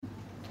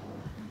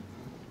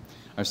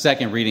Our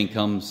second reading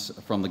comes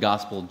from the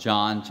Gospel of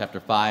John, chapter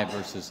 5,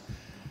 verses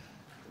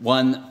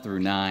 1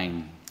 through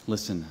 9.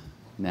 Listen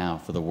now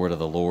for the word of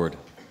the Lord.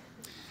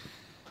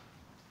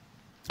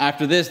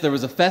 After this, there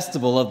was a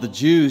festival of the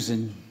Jews,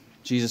 and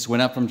Jesus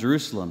went up from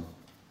Jerusalem.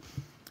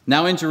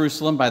 Now in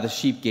Jerusalem, by the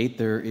sheep gate,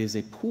 there is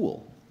a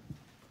pool,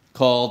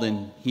 called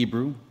in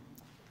Hebrew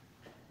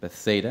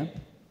Bethsaida,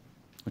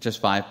 which has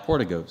 5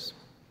 porticos.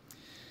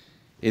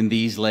 In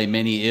these lay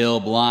many ill,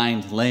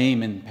 blind,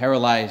 lame, and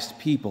paralyzed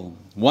people.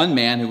 One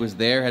man who was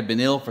there had been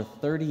ill for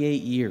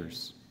 38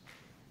 years.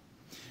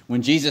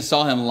 When Jesus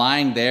saw him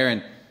lying there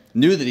and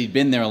knew that he'd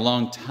been there a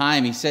long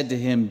time, he said to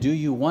him, "Do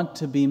you want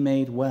to be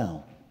made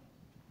well?"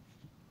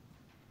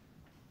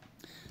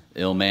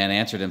 The ill man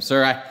answered him,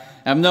 "Sir, I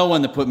have no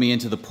one to put me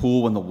into the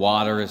pool when the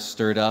water is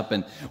stirred up,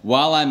 and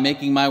while I'm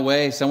making my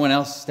way, someone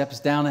else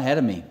steps down ahead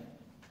of me."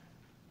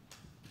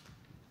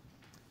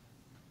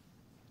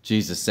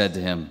 Jesus said to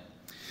him,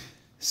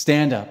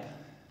 "Stand up,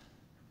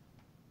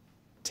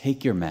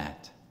 take your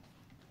mat,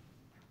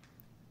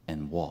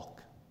 and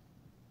walk."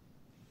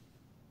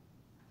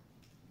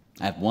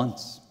 At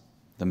once,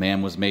 the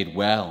man was made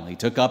well. He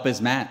took up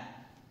his mat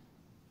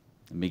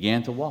and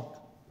began to walk.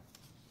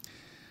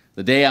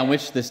 The day on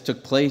which this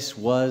took place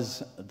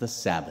was the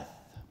Sabbath.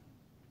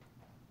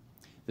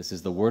 This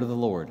is the word of the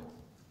Lord.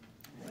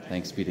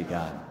 Thanks be to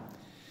God.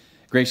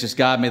 Gracious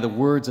God, may the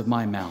words of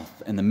my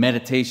mouth and the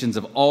meditations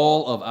of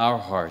all of our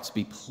hearts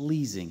be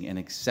pleasing and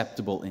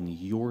acceptable in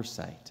your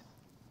sight,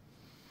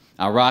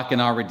 our rock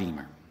and our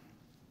redeemer.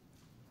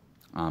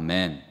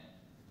 Amen.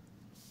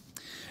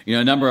 You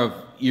know, a number of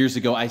years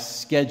ago, I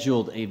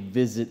scheduled a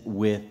visit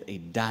with a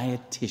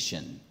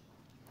dietitian.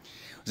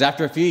 It was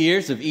after a few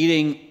years of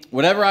eating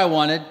whatever I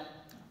wanted,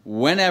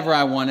 whenever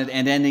I wanted,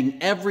 and ending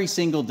every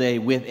single day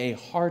with a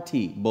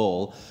hearty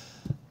bowl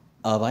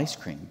of ice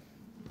cream.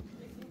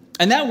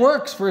 And that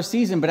works for a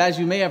season, but as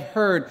you may have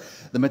heard,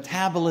 the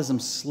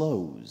metabolism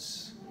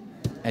slows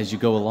as you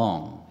go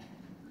along.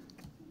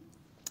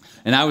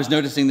 And I was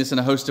noticing this in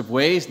a host of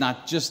ways,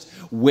 not just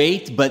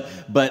weight,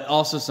 but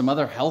also some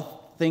other health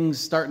things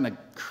starting to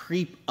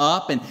creep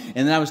up. And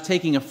then I was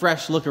taking a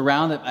fresh look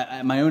around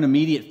at my own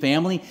immediate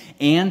family,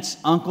 aunts,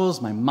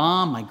 uncles, my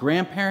mom, my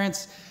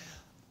grandparents,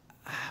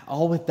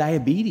 all with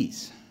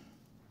diabetes.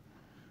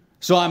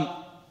 So I'm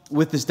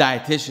with this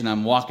dietitian,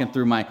 I'm walking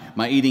through my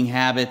eating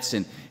habits,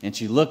 and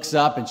she looks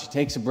up and she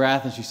takes a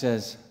breath and she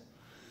says,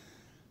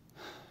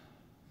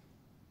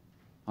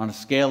 "On a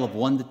scale of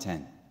 1 to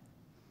 10,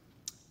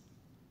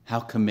 how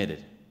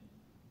committed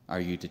are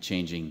you to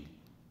changing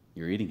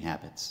your eating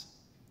habits?"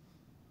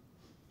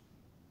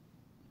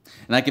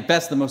 And I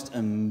confess the most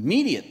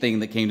immediate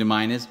thing that came to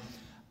mind is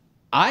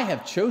I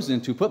have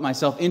chosen to put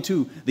myself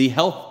into the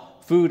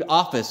health food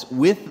office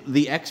with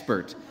the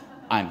expert.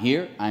 I'm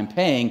here, I'm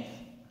paying.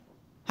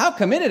 How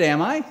committed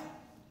am I?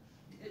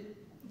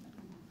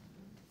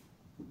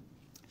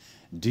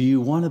 Do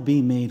you want to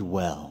be made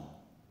well?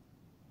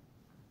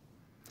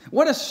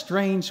 What a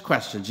strange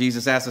question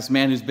Jesus asked this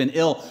man who's been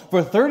ill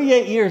for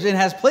 38 years and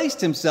has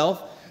placed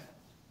himself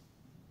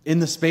in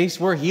the space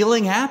where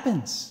healing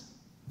happens.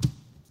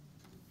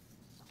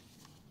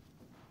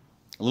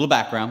 A little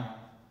background.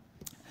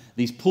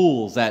 These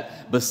pools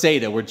at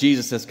Bethsaida, where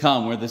Jesus has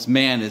come, where this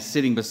man is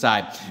sitting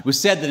beside, it was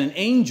said that an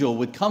angel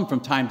would come from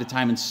time to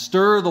time and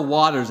stir the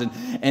waters,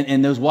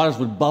 and those waters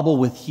would bubble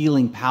with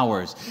healing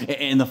powers.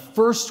 And the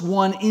first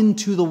one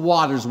into the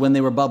waters when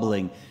they were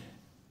bubbling,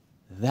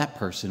 that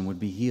person would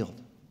be healed.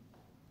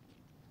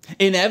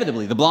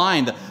 Inevitably, the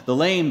blind, the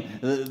lame,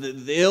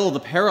 the ill,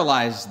 the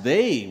paralyzed,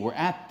 they were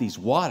at these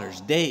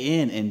waters day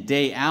in and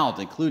day out,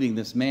 including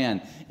this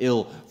man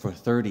ill for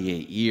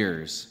 38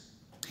 years.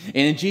 And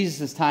in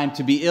Jesus' time,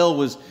 to be ill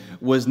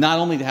was not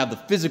only to have the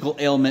physical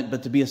ailment,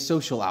 but to be a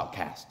social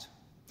outcast.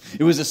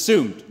 It was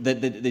assumed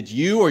that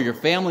you or your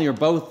family or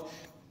both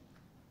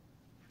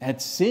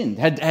had sinned,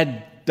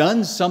 had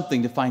done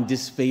something to find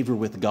disfavor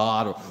with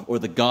God or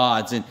the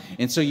gods.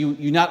 And so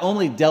you not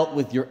only dealt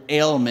with your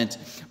ailment,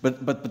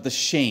 but the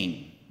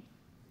shame,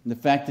 the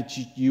fact that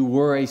you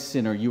were a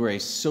sinner, you were a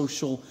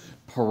social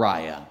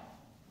pariah.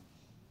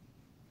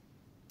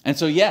 And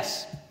so,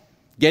 yes,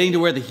 getting to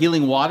where the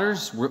healing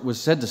waters was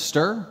said to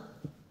stir,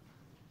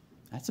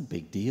 that's a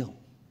big deal.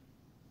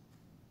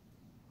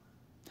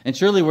 And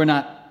surely we're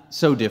not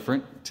so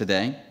different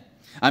today.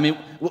 I mean,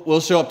 we'll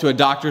show up to a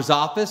doctor's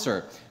office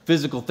or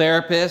physical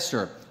therapist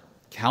or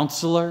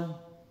counselor,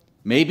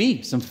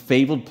 maybe some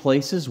fabled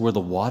places where the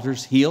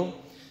waters heal.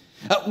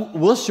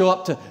 We'll show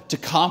up to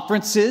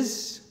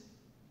conferences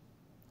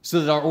so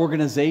that our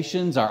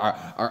organizations,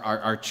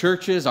 our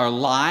churches, our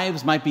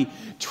lives might be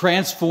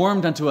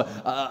transformed into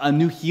a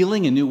new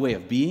healing, a new way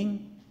of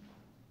being.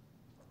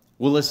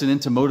 We'll listen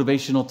into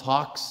motivational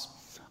talks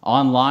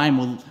online.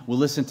 We'll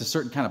listen to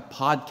certain kind of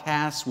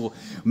podcasts.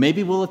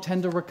 Maybe we'll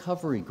attend a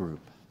recovery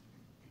group.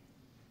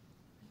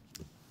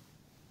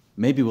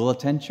 Maybe we'll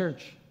attend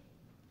church.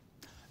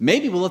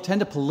 Maybe we'll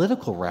attend a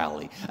political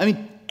rally. I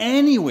mean,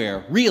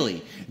 anywhere,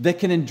 really, that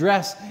can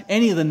address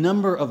any of the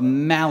number of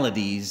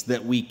maladies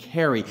that we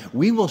carry.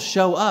 We will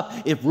show up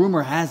if,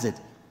 rumor has it,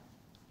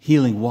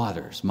 healing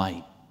waters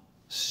might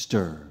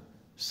stir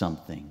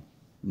something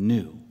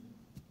new.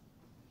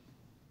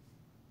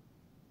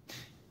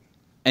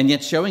 And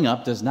yet showing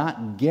up does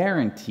not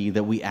guarantee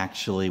that we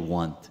actually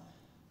want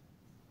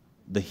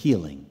the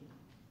healing.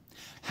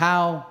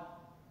 How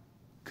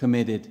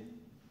committed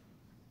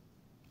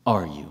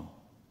are you?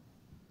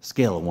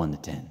 Scale of 1 to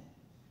 10.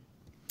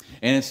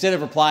 And instead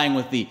of replying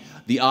with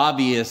the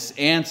obvious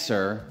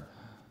answer,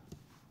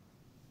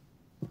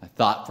 I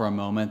thought for a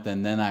moment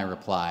and then I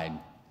replied,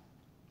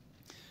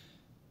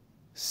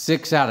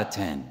 6 out of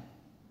 10.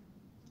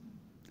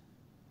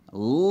 A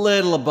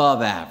little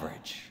above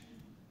average.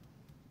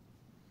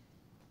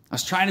 I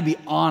was trying to be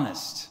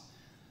honest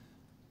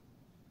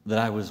that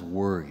I was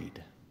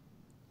worried.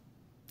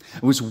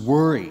 I was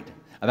worried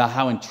about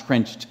how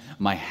entrenched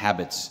my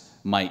habits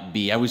might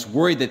be. I was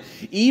worried that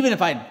even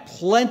if I had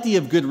plenty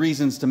of good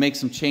reasons to make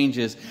some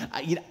changes,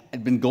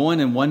 I'd been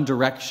going in one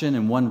direction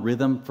and one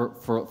rhythm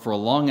for a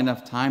long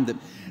enough time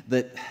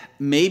that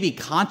maybe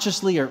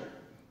consciously or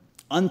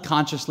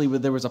unconsciously,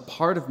 there was a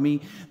part of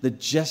me that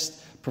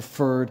just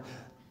preferred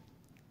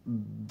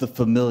the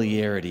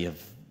familiarity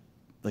of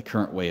the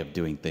current way of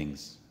doing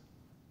things.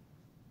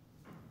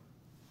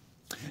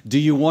 Do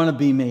you want to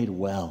be made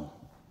well?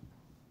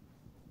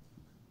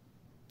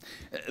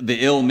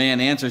 The ill man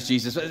answers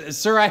Jesus,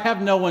 "Sir, I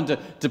have no one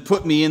to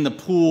put me in the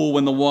pool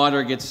when the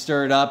water gets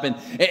stirred up.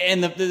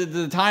 And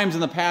the times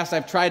in the past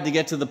I've tried to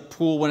get to the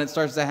pool when it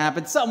starts to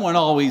happen, someone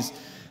always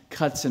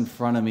cuts in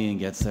front of me and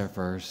gets there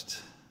first."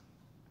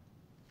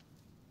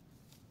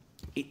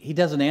 He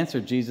doesn't answer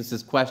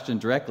Jesus' question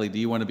directly, do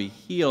you want to be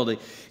healed?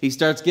 He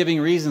starts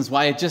giving reasons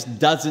why it just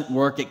doesn't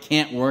work, it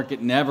can't work,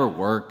 it never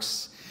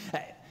works.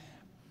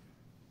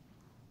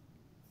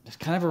 There's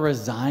kind of a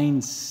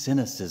resigned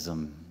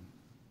cynicism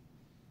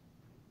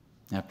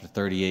after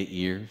 38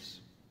 years.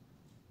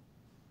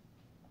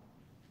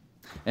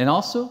 And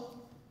also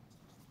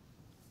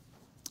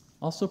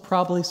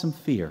probably some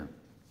fear.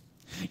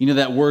 You know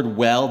that word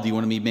well, do you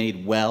want to be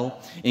made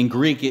well? In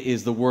Greek, it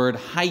is the word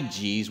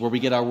hyges, where we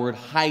get our word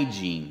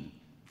hygiene.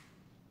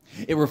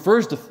 It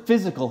refers to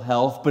physical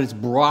health, but it's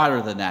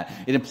broader than that.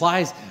 It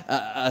implies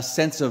a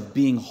sense of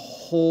being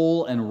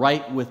whole and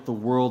right with the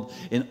world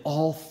in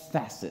all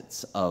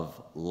facets of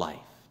life.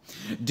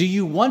 Do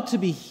you want to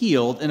be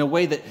healed in a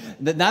way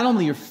that not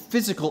only your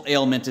physical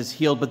ailment is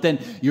healed, but then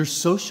your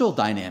social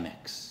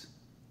dynamics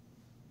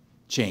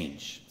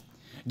change?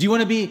 Do you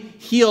want to be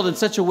healed in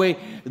such a way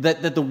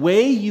that the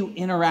way you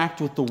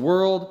interact with the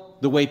world,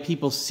 the way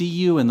people see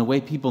you and the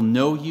way people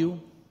know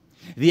you,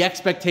 the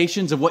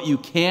expectations of what you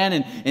can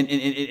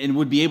and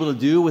would be able to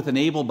do with an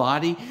able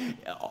body,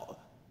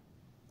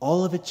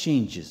 all of it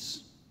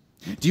changes?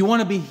 Do you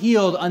want to be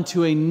healed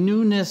unto a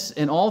newness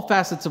in all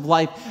facets of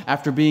life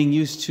after being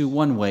used to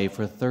one way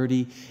for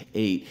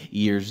 38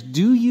 years?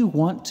 Do you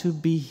want to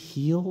be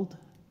healed?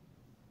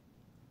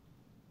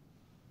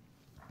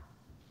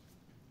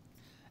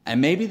 And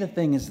maybe the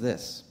thing is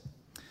this.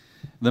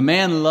 The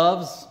man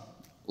loves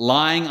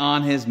lying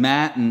on his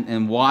mat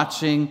and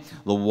watching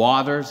the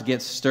waters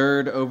get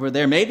stirred over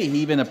there. Maybe he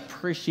even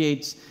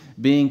appreciates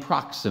being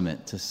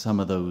proximate to some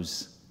of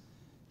those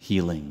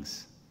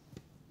healings.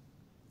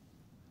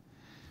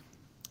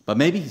 But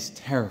maybe he's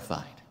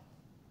terrified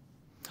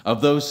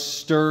of those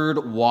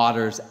stirred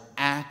waters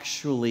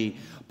actually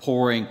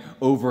pouring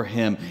over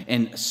him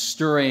and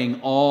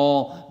stirring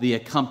all the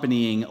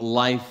accompanying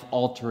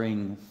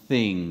life-altering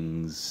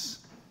things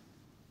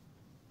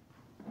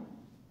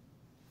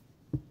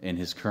in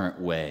his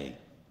current way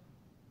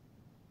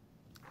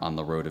on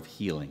the road of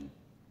healing.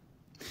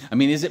 I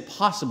mean, is it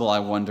possible, I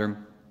wonder,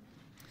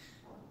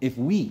 if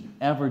we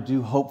ever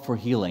do hope for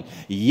healing?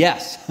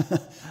 Yes,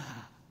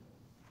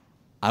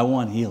 I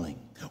want healing.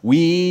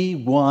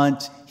 We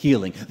want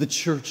healing. The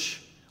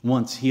church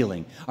wants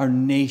healing. Our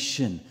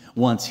nation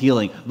wants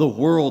healing. The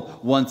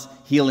world wants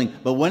healing.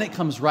 But when it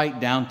comes right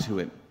down to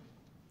it,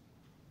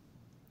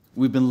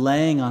 we've been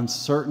laying on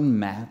certain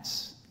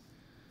mats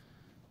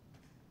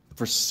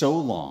for so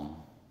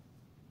long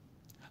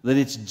that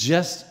it's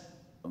just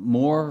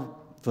more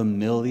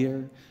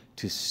familiar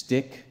to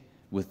stick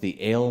with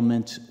the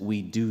ailment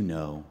we do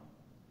know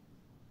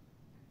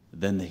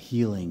than the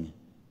healing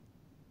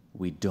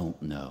we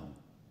don't know.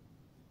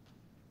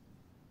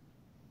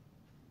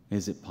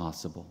 Is it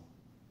possible?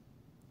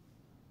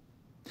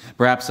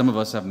 Perhaps some of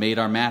us have made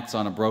our mats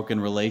on a broken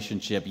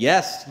relationship.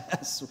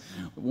 Yes,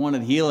 we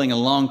wanted healing a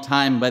long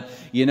time, but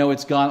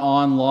it's gone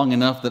on long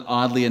enough that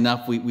oddly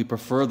enough we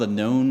prefer the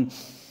known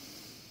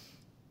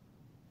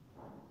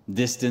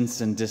distance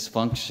and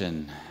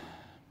dysfunction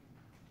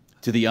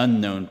to the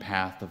unknown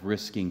path of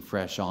risking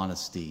fresh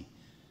honesty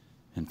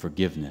and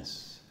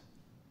forgiveness.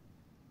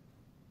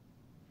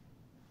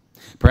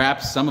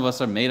 Perhaps some of us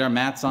have made our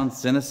mats on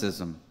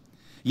cynicism.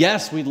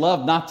 Yes, we'd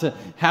love not to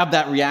have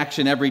that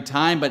reaction every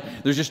time, but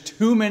there's just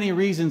too many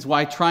reasons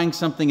why trying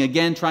something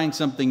again, trying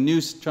something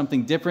new,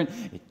 something different,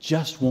 it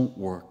just won't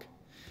work.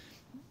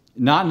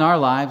 Not in our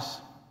lives.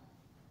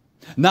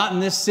 Not in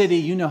this city,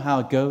 you know how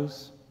it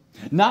goes.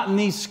 Not in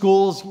these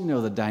schools, you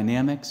know the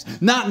dynamics.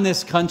 Not in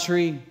this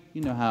country,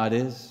 you know how it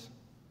is.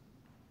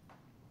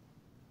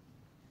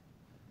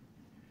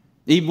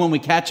 Even when we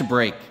catch a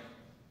break,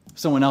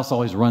 someone else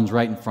always runs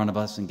right in front of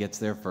us and gets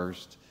there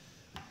first.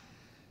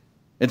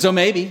 And so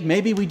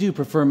maybe we do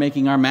prefer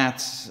making our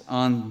mats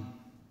on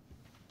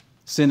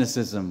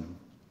cynicism,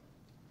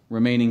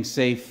 remaining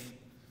safe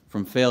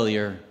from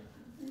failure,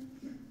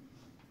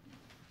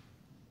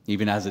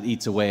 even as it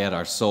eats away at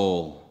our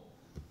soul,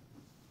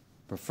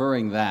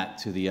 preferring that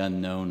to the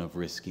unknown of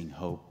risking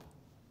hope.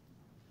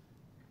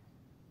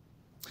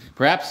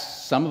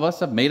 Perhaps some of us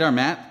have made our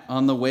mat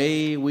on the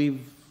way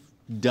we've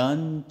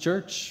done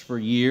church for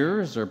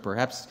years or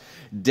perhaps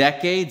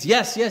decades.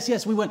 Yes.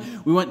 We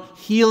want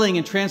healing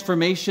and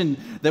transformation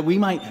that we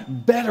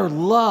might better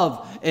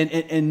love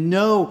and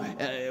know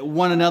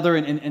one another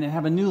and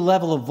have a new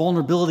level of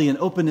vulnerability and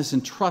openness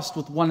and trust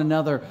with one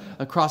another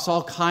across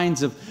all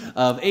kinds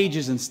of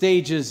ages and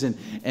stages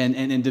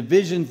and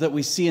divisions that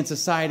we see in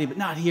society, but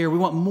not here. We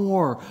want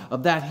more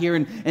of that here.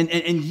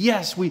 And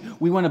yes, we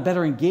want to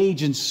better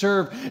engage and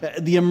serve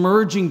the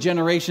emerging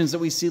generations that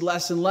we see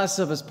less and less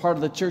of as part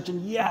of the church.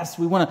 And yes,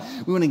 we want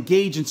to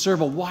engage and serve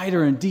a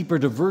wider and deeper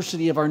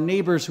diversity of our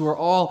neighbors who are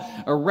all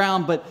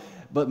around,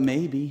 but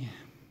maybe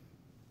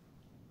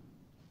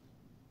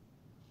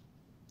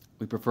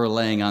we prefer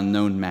laying on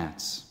known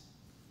mats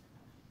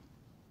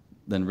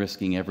than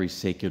risking every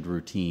sacred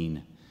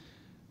routine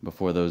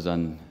before those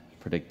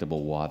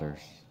unpredictable waters.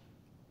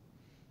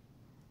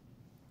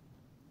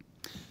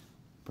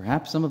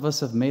 Perhaps some of us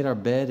have made our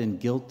bed in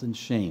guilt and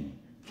shame.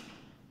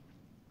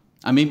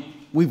 I mean,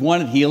 we've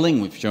wanted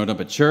healing, we've shown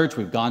up at church,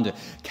 we've gone to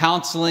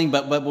counseling,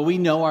 but we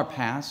know our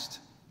past,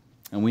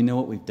 and we know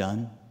what we've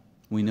done.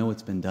 We know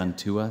what's been done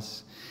to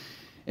us.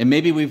 And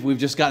maybe we've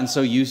just gotten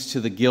so used to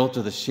the guilt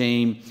or the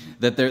shame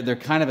that they're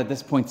kind of at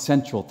this point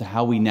central to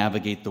how we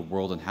navigate the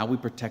world and how we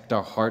protect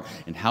our heart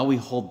and how we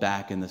hold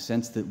back in the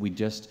sense that we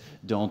just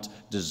don't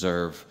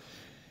deserve.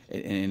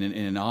 In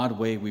an odd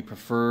way, we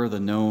prefer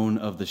the known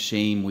of the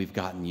shame we've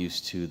gotten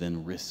used to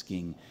than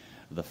risking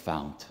the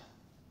fount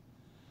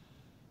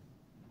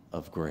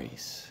of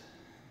grace.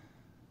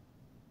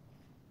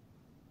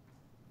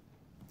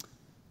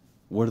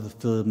 What are the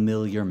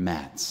familiar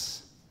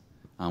mats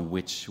on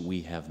which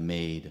we have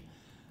made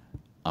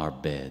our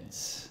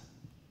beds?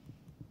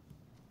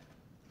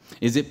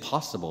 Is it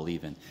possible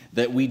even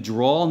that we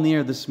draw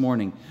near this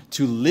morning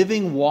to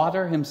living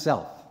water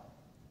himself,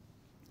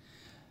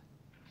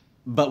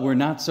 but we're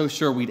not so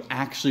sure we'd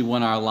actually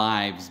want our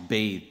lives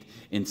bathed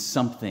in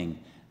something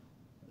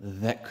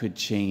that could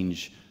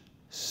change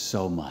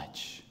so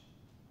much?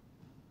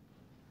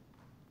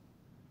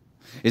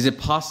 Is it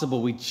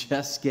possible we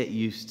just get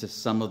used to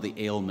some of the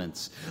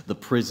ailments, the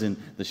prison,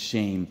 the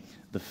shame,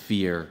 the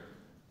fear,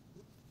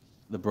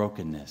 the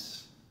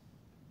brokenness?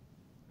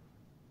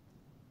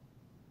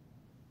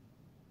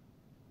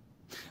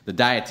 The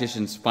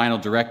dietitian's final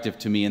directive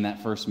to me in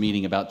that first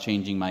meeting about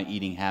changing my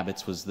eating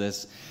habits was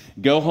this: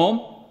 go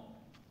home,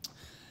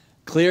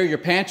 clear your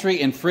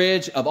pantry and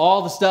fridge of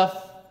all the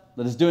stuff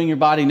that is doing your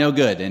body no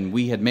good. And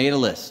we had made a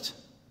list.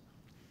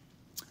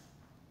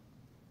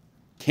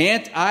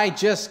 Can't I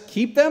just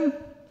keep them?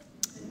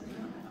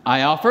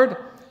 I offered,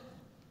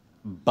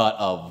 but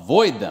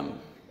avoid them.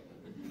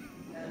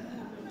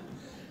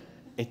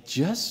 It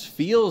just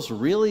feels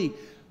really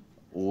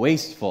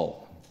wasteful.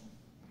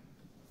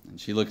 And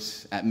she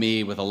looks at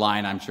me with a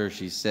line I'm sure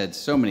she's said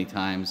so many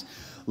times: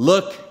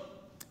 look,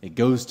 it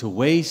goes to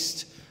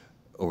waste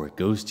or it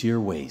goes to your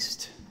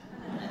waist.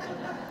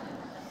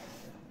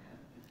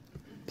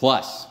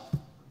 Plus,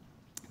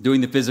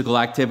 doing the physical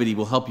activity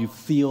will help you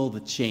feel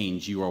the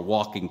change you are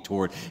walking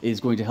toward. It is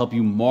going to help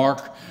you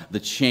mark the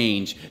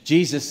change.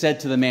 Jesus said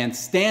to the man,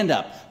 stand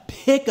up,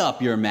 pick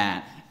up your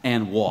mat,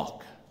 and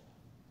walk.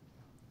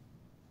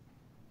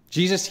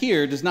 Jesus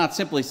here does not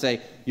simply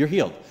say, you're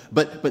healed,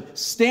 but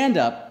stand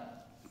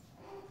up,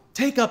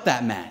 take up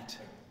that mat,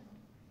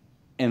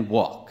 and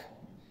walk.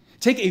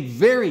 Take a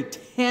very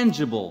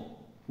tangible,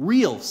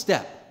 real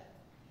step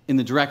in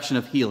the direction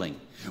of healing.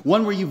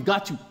 One where you've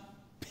got to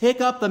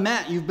pick up the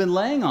mat you've been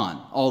laying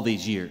on all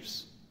these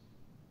years.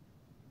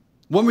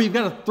 One where you've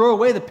got to throw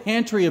away the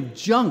pantry of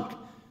junk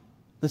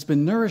that's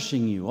been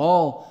nourishing you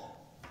all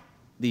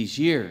these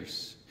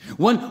years.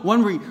 One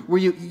where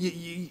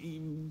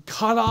you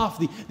cut off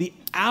the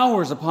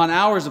hours upon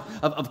hours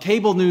of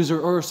cable news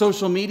or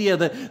social media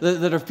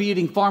that are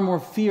feeding far more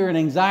fear and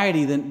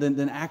anxiety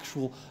than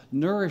actual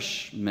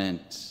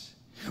nourishment.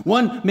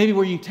 One maybe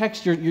where you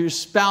text your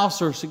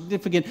spouse or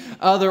significant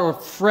other or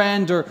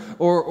friend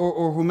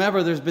or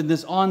whomever, there's been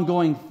this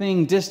ongoing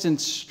thing,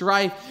 distance,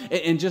 strife,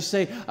 and just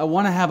say, I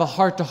want to have a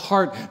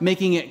heart-to-heart,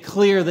 making it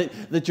clear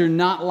that you're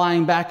not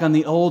lying back on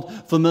the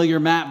old familiar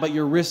mat, but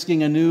you're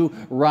risking a new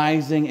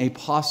rising, a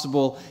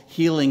possible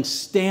healing.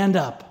 Stand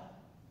up.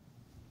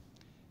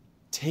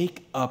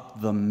 Take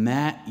up the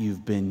mat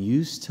you've been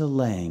used to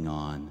laying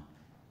on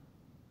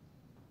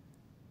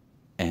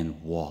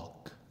and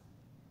walk.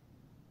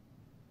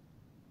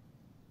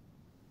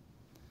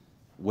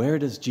 where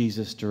does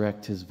Jesus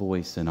direct his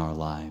voice in our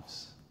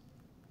lives?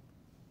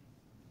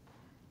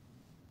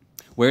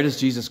 Where does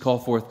Jesus call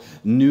forth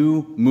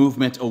new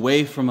movement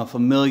away from a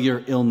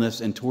familiar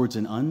illness and towards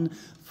an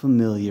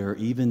unfamiliar,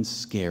 even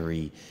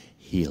scary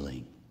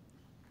healing?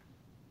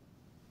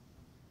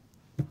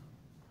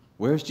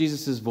 Where's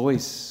Jesus'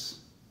 voice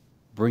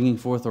bringing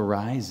forth a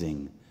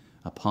rising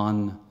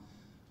upon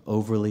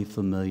overly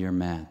familiar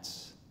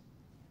mats?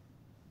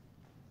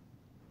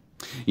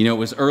 You know, it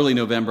was early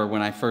November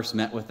when I first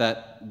met with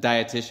that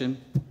dietitian,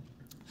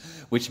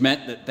 which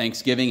meant that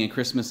Thanksgiving and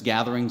Christmas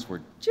gatherings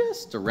were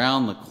just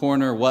around the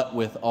corner, what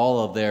with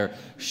all of their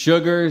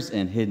sugars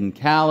and hidden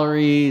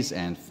calories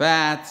and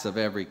fats of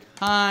every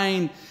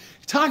kind.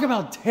 Talk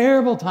about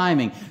terrible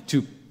timing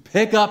to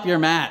pick up your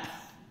mat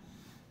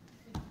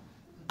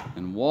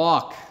and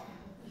walk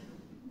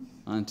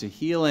unto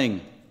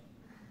healing.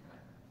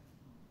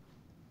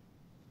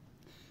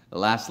 The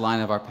last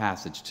line of our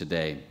passage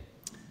today,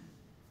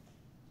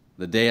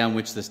 the day on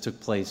which this took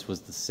place,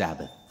 was the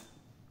Sabbath.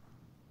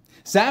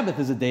 Sabbath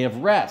is a day of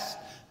rest,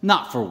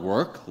 not for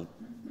work,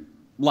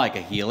 like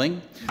a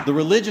healing. The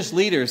religious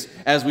leaders,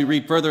 as we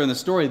read further in the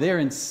story, they're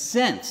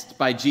incensed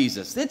by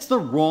Jesus. It's the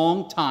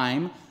wrong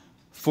time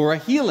for a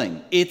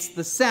healing. It's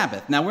the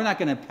Sabbath. Now, we're not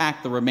going to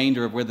pack the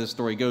remainder of where this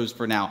story goes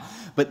for now,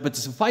 but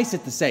to suffice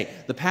it to say,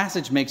 the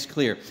passage makes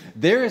clear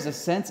there is a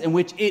sense in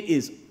which it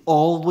is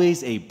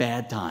always a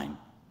bad time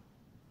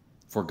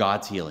for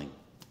God's healing.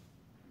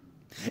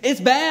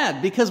 It's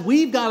bad because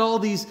we've got all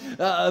these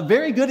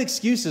very good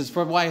excuses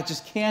for why it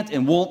just can't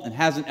and won't and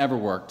hasn't ever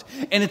worked.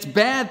 And it's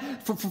bad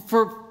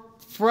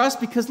for us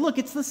because, look,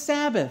 it's the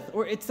Sabbath,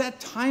 or it's that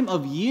time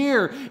of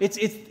year.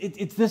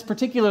 It's this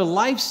particular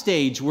life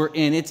stage we're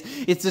in. It's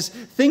this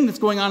thing that's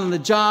going on in the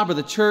job or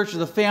the church or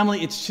the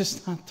family. It's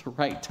just not the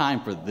right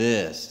time for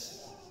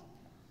this.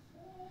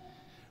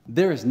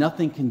 There is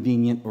nothing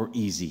convenient or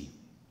easy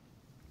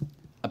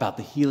about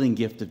the healing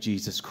gift of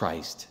Jesus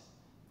Christ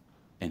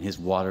and his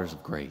waters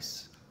of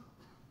grace.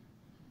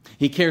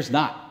 He cares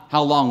not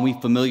how long we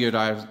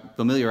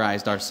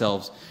familiarized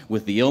ourselves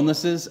with the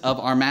illnesses of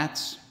our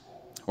mats,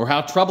 or how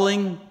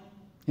troubling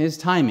his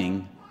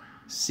timing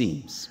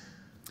seems.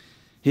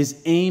 His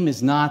aim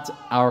is not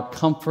our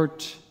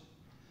comfort,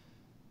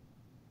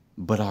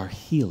 but our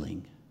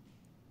healing,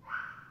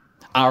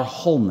 our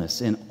wholeness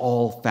in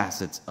all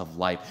facets of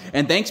life.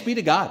 And thanks be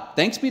to God.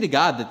 Thanks be to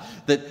God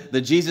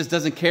that Jesus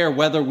doesn't care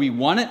whether we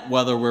want it,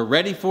 whether we're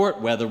ready for it,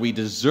 whether we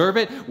deserve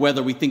it,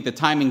 whether we think the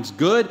timing's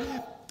good.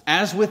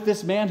 As with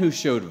this man who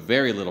showed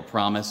very little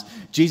promise,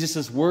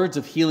 Jesus' words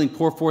of healing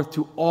pour forth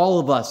to all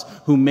of us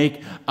who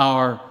make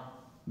our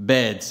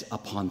beds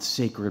upon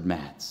sacred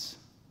mats.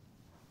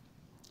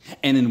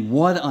 And in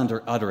one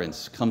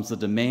utterance comes the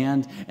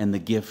demand and the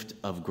gift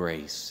of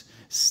grace.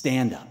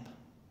 Stand up.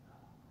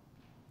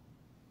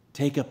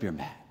 Take up your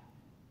mat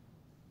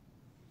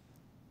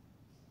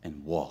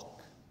and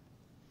walk.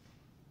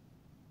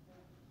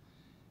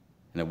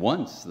 And at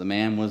once the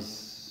man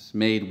was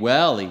made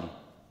well. He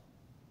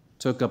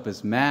took up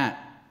his mat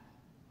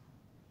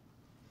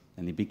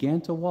and he began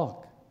to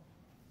walk.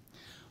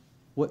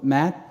 What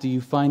mat do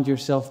you find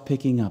yourself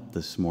picking up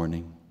this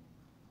morning?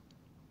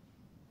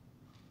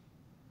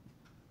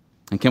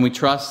 And can we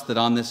trust that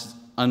on this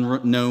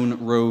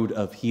unknown road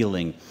of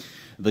healing,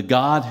 the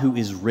God who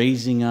is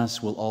raising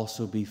us will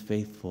also be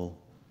faithful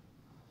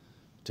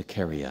to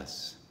carry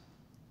us?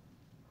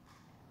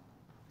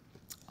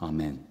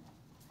 Amen.